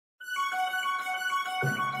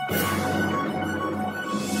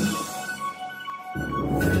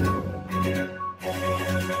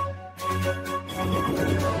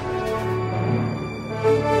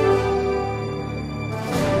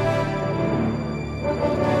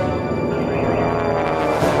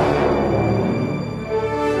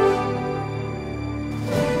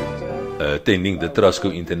Attending the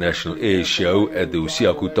Trustco International Air Show at the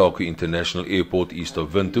Hosea Kutako International Airport east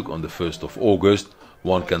of Windhoek on the 1st of August,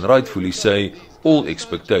 one can rightfully say all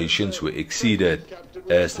expectations were exceeded,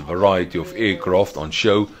 as the variety of aircraft on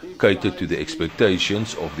show catered to the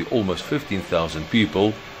expectations of the almost 15,000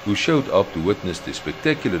 people who showed up to witness the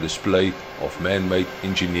spectacular display of man-made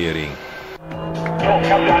engineering.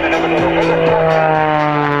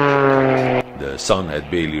 The sun had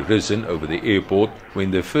barely risen over the airport when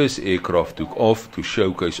the first aircraft took off to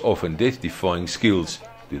showcase often death-defying skills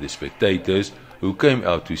to the spectators who came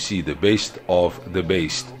out to see the best of the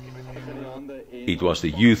best. It was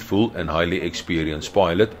the youthful and highly experienced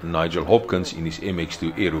pilot Nigel Hopkins in his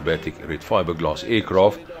MX2 aerobatic red fiberglass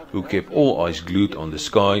aircraft who kept all eyes glued on the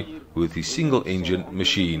sky with his single-engine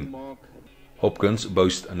machine. Hopkins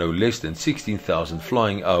boasts no less than 16,000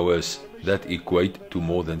 flying hours that equate to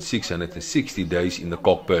more than 660 days in the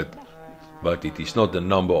cockpit. But it is not the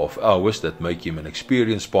number of hours that make him an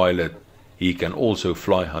experienced pilot. He can also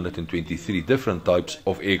fly 123 different types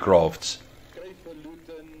of aircrafts.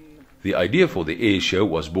 The idea for the air show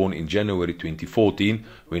was born in January 2014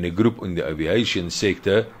 when a group in the aviation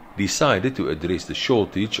sector decided to address the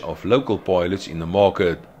shortage of local pilots in the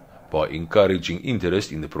market by encouraging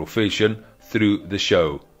interest in the profession through the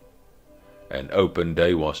show. An open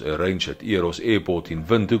day was arranged at Eros Airport in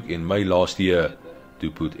Windhoek in May last year to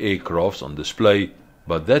put aircrafts on display,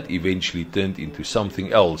 but that eventually turned into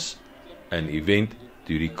something else, an event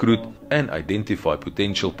to recruit and identify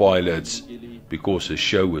potential pilots, because a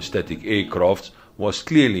show with static aircrafts was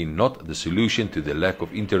clearly not the solution to the lack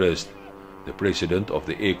of interest, the president of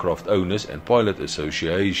the Aircraft Owners and Pilot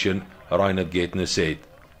Association, Wright said.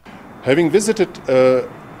 Having visited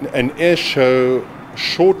an air show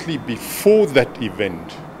shortly before that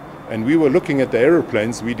event, and we were looking at the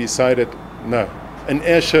aeroplanes, we decided, no, an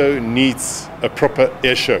air show needs a proper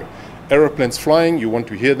air show. Aeroplanes flying, you want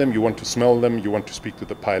to hear them, you want to smell them, you want to speak to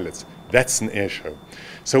the pilots. That's an air show.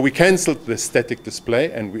 So we cancelled the static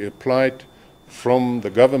display and we applied from the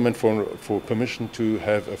government for permission to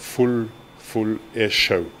have a full air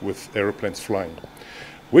show with aeroplanes flying,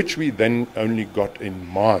 which we then only got in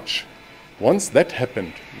March. Once that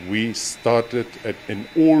happened, we started in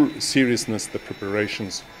all seriousness the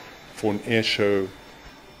preparations for an air show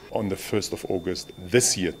on the 1st of August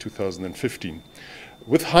this year, 2015.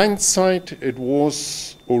 With hindsight, it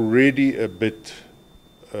was already a bit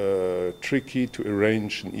tricky to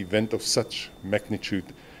arrange an event of such magnitude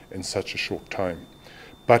in such a short time.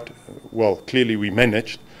 But, well, clearly we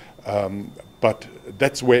managed, but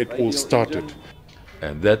that's where it all started.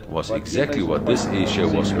 And that was exactly what this air show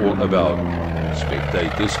was all about.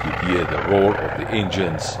 Spectators could hear the roar of the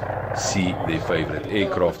engines, see their favorite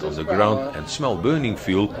aircraft on the ground and smell burning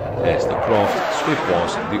fuel as the craft swept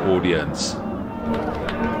past the audience.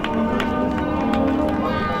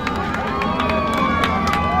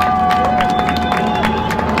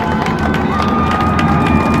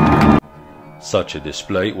 Such a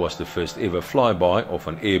display was the first ever flyby of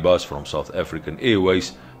an Airbus from South African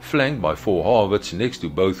Airways, flanked by 4 Harvards next to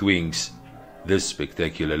both wings. This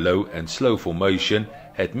spectacular low and slow formation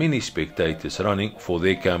had many spectators running for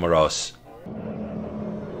their cameras.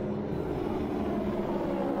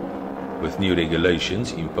 With new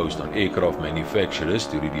regulations imposed on aircraft manufacturers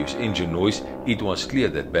to reduce engine noise, it was clear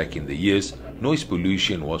that back in the years, noise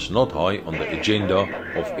pollution was not high on the agenda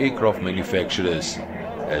of aircraft manufacturers,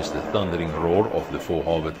 as the thundering roar of the 4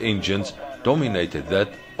 Harvard engines dominated that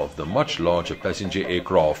of the much larger passenger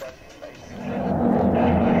aircraft.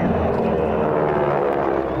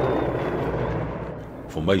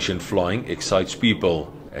 Formation flying excites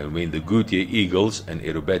people, and when the Goodyear Eagles, an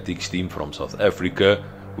aerobatics team from South Africa,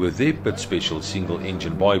 with their pit special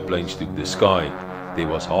single-engine biplanes took the sky, there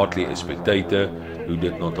was hardly a spectator who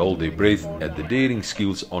did not hold their breath at the daring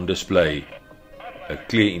skills on display. A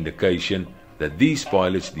clear indication that these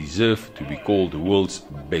pilots deserve to be called the world's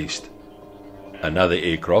best. Another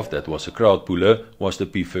aircraft that was a crowd puller was the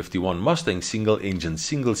P-51 Mustang single-engine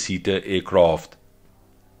single-seater aircraft.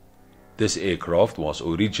 This aircraft was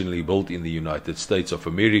originally built in the United States of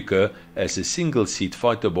America as a single-seat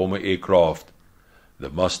fighter-bomber aircraft.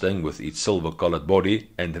 The Mustang, with its silver-colored body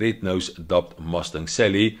and red nose dubbed Mustang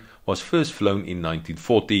Sally, was first flown in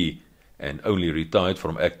 1940 and only retired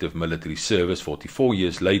from active military service 44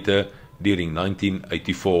 years later during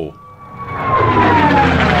 1984.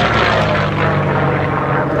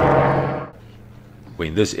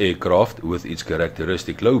 When this aircraft, with its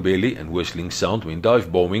characteristic low belly and whistling sound when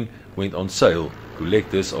dive bombing, went on sale,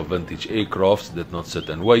 collectors of vintage aircrafts did not sit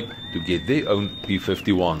and wait to get their own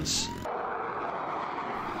P-51s.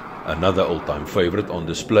 Another all-time favorite on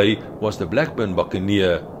display was the Blackburn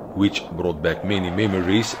Buccaneer, which brought back many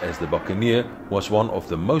memories, as the Buccaneer was one of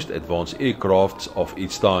the most advanced aircrafts of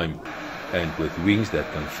its time, and with wings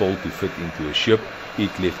that can fold to fit into a ship,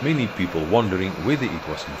 it left many people wondering whether it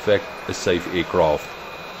was in fact a safe aircraft.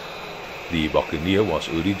 The Buccaneer was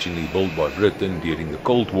originally built by Britain during the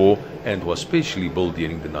Cold War and was specially built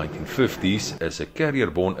during the 1950s as a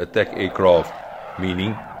carrier-borne attack aircraft,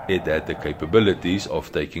 meaning it had the capabilities of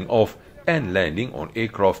taking off and landing on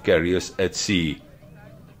aircraft carriers at sea.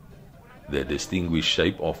 The distinguished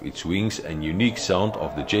shape of its wings and unique sound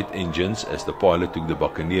of the jet engines as the pilot took the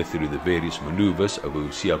Buccaneer through the various maneuvers over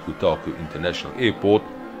Hosea Kutako International Airport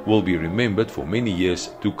will be remembered for many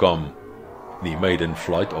years to come. The maiden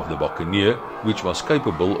flight of the Buccaneer, which was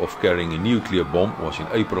capable of carrying a nuclear bomb, was in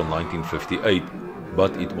April 1958,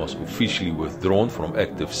 but it was officially withdrawn from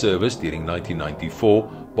active service during 1994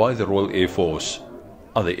 by the Royal Air Force.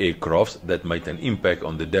 Other aircrafts that made an impact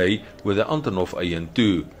on the day were the Antonov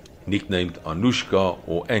AN-2, nicknamed Anushka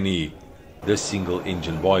or Annie. This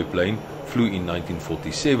single-engine biplane flew in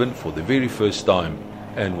 1947 for the very first time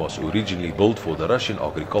and was originally built for the Russian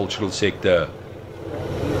agricultural sector.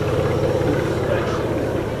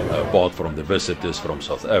 Apart from the visitors from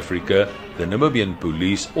South Africa, the Namibian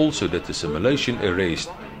police also did a simulation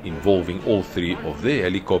arrest involving all three of their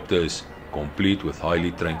helicopters, complete with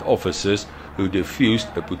highly trained officers who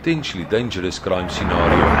defused a potentially dangerous crime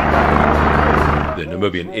scenario. The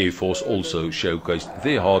Namibian Air Force also showcased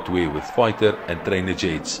their hardware with fighter and trainer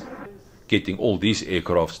jets. Getting all these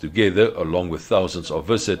aircrafts together, along with thousands of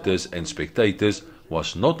visitors and spectators,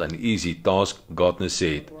 was not an easy task, Gardner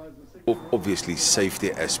said. Obviously,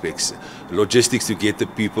 safety aspects, logistics to get the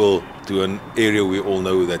people to an area we all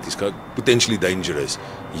know that is potentially dangerous,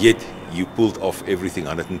 yet you pulled off everything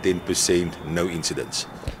 110%, no incidents.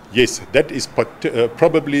 Yes, that is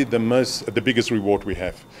probably the biggest reward we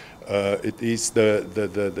have. It is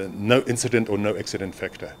the no incident or no accident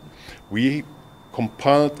factor. We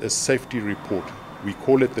compiled a safety report. We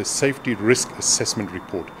call it the Safety Risk Assessment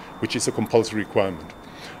Report, which is a compulsory requirement.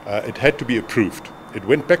 It had to be approved. It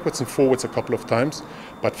went backwards and forwards a couple of times,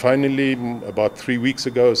 but finally, about 3 weeks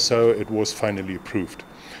ago or so, it was finally approved.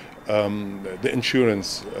 The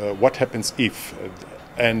insurance, what happens if,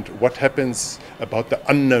 and what happens about the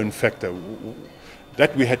unknown factor,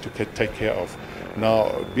 that we had to take care of.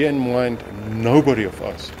 Now, bear in mind, nobody of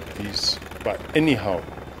us is by any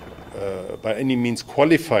means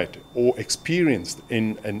qualified or experienced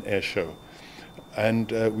in an air show.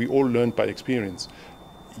 And we all learned by experience.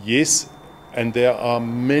 Yes, and there are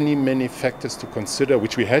many, many factors to consider,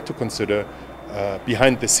 which we had to consider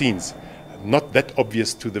behind the scenes, not that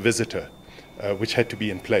obvious to the visitor, which had to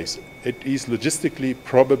be in place. It is logistically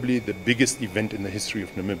probably the biggest event in the history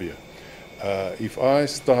of Namibia. If I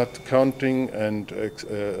start counting and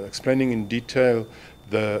explaining in detail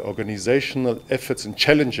the organizational efforts and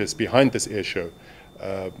challenges behind this air show,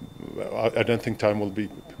 I don't think time will be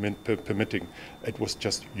permitting. It was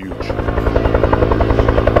just huge.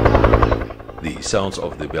 The sounds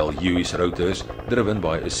of the Bell Hughes rotors, driven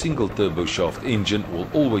by a single turboshaft engine, will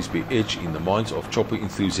always be etched in the minds of chopper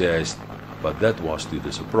enthusiasts, but that was to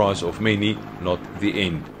the surprise of many, not the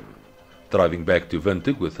end. Driving back to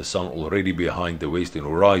Windhoek with the sun already behind the western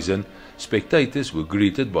horizon, spectators were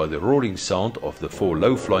greeted by the roaring sound of the 4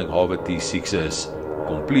 low-flying Harvard T6s,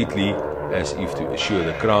 completely as if to assure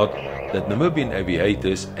the crowd that Namibian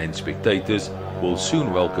aviators and spectators will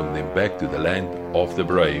soon welcome them back to the land of the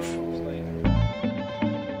brave.